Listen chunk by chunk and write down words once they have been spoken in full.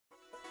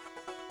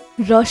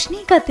रोशनी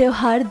का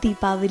त्योहार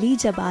दीपावली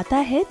जब आता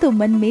है तो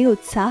मन में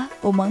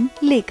उत्साह उमंग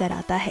लेकर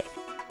आता है,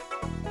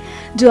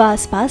 जो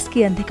आसपास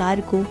के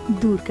अंधकार को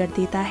दूर कर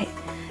देता है।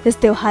 इस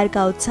त्योहार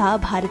का उत्साह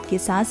भारत के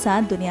साथ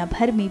साथ दुनिया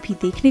भर में भी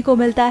देखने को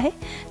मिलता है,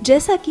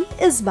 जैसा कि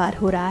इस बार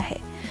हो रहा है।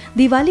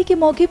 दिवाली के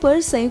मौके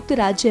पर संयुक्त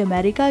राज्य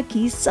अमेरिका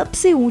की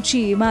सबसे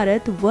ऊंची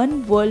इमारत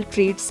वन वर्ल्ड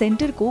ट्रेड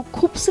सेंटर को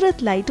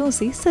खूबसूरत लाइटों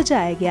से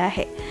सजाया गया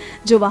है,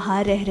 जो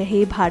वहां रह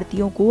रहे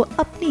भारतीयों को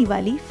अपनी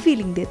वाली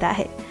फीलिंग देता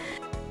है।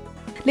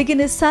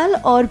 लेकिन इस साल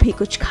और भी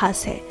कुछ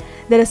खास है।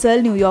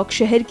 दरअसल न्यूयॉर्क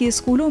शहर के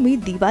स्कूलों में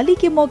दिवाली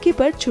के मौके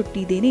पर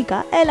छुट्टी देने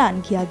का ऐलान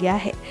किया गया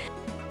है।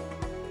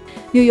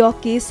 न्यूयॉर्क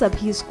के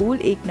सभी स्कूल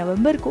 1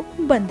 नवंबर को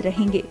बंद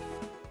रहेंगे।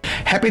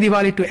 Happy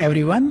Diwali to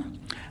everyone.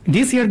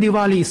 This year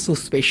Diwali is so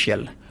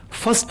special.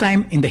 First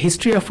time in the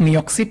history of New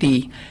York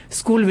City,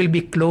 school will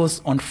be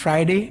closed on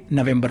Friday,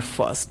 November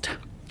 1st.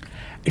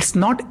 It's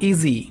not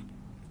easy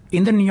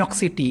in the New York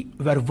City,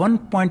 where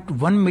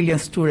 1.1 million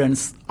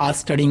students are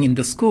studying in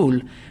the school,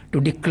 to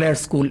declare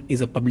school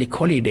is a public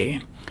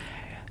holiday.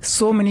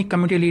 So many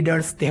community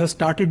leaders, they have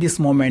started this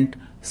movement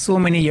so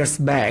many years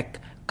back,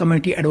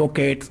 community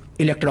advocates,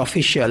 elected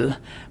officials,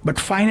 but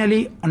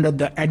finally under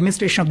the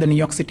administration of the New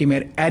York City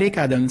Mayor Eric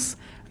Adams,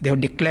 they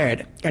have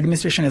declared,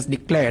 administration has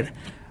declared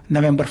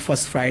November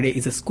 1st Friday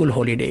is a school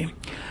holiday.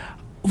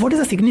 What is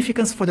the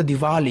significance for the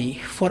Diwali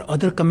for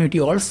other community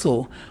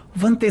also?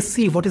 Once they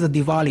see what is a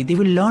Diwali, they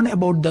will learn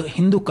about the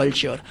Hindu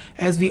culture.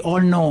 As we all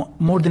know,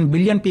 more than 1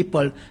 billion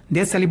people,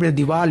 they celebrate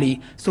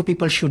Diwali, so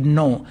people should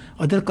know,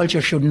 other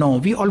culture should know.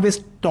 We always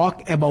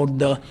talk about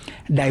the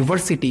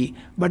diversity,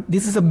 but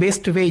this is the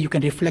best way you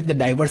can reflect the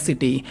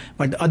diversity.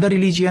 But the other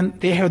religion,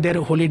 they have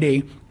their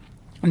holiday.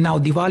 Now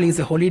Diwali is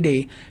a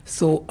holiday,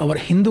 so our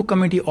Hindu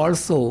community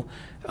also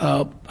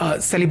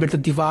celebrate the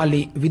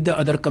Diwali with the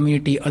other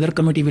community. Other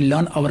community will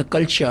learn our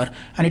culture,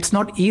 and it's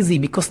not easy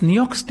because New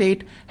York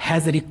State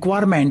has a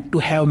requirement to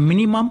have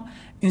minimum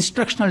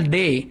instructional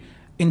day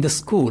in the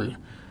school.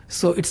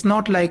 So it's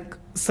not like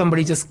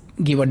somebody just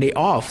give a day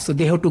off. So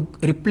they have to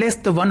replace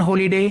the one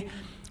holiday,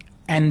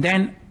 and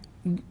then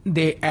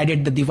they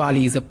added the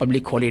Diwali is a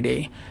public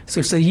holiday. So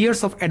it's a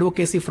years of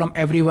advocacy from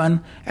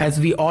everyone.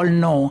 As we all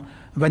know,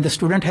 when the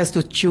student has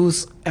to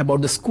choose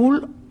about the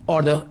school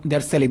or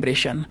their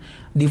celebration,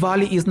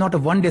 Diwali is not a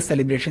one-day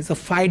celebration, it's a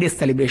 5-day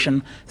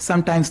celebration.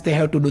 Sometimes they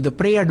have to do the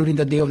prayer during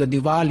the day of the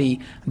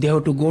Diwali, they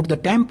have to go to the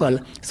temple,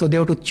 so they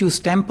have to choose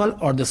temple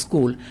or the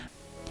school.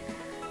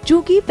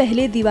 चूंकि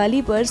पहले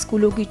दिवाली पर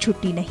स्कूलों की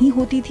छुट्टी नहीं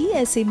होती थी,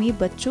 ऐसे में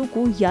बच्चों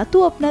को या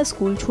तो अपना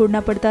स्कूल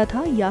छोड़ना पड़ता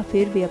था या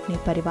फिर वे अपने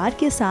परिवार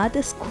के साथ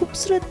इस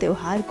खूबसूरत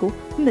त्योहार को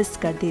मिस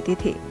कर देते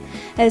थे।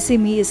 ऐसे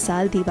में इस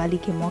साल दिवाली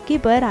के मौके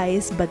पर आए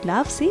इस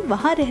बदलाव से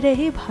वहां रह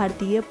रहे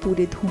भारतीय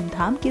पूरे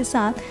धूमधाम के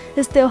साथ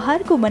इस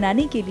त्योहार को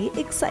मनाने के लिए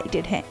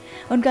एक्साइटेड हैं।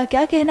 उनका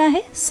क्या कहना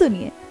है,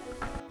 सुनिए।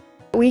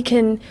 We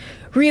can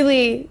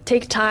really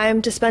take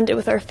time to spend it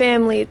with our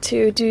family,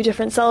 to do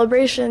different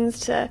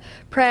celebrations, to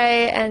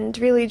pray, and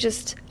really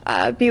just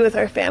be with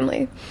our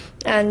family.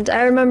 And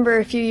I remember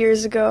a few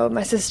years ago,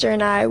 my sister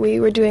and I, we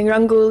were doing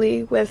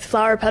rangoli with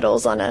flower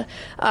petals on a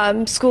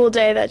school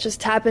day that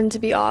just happened to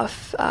be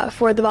off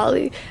for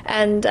Diwali,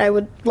 and I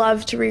would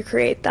love to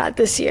recreate that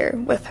this year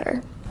with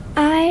her.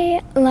 I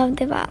love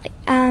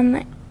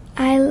Diwali.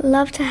 I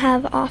love to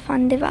have off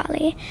on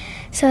Diwali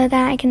so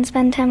that I can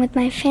spend time with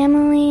my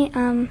family,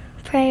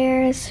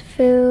 prayers,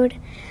 food,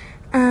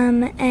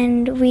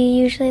 and we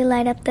usually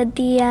light up the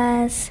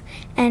diyas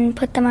and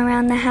put them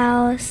around the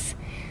house,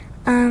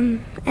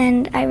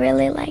 and I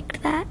really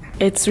liked that.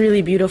 It's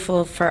really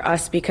beautiful for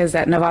us because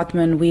at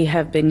Navatman we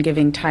have been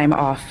giving time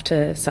off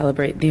to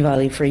celebrate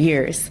Diwali for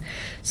years.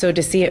 So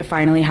to see it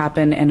finally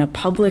happen in a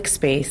public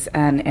space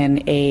and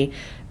in a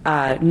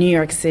New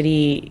York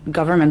City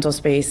governmental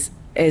space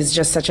is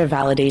just such a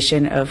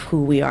validation of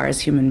who we are as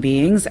human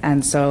beings.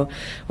 And so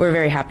we're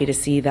very happy to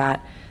see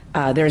that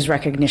there's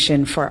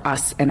recognition for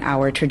us and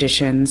our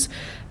traditions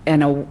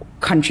in a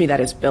country that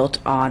is built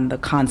on the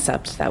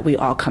concept that we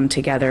all come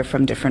together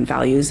from different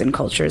values and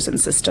cultures and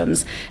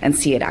systems and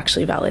see it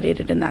actually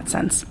validated in that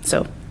sense.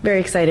 So very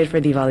excited for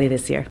Diwali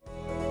this year.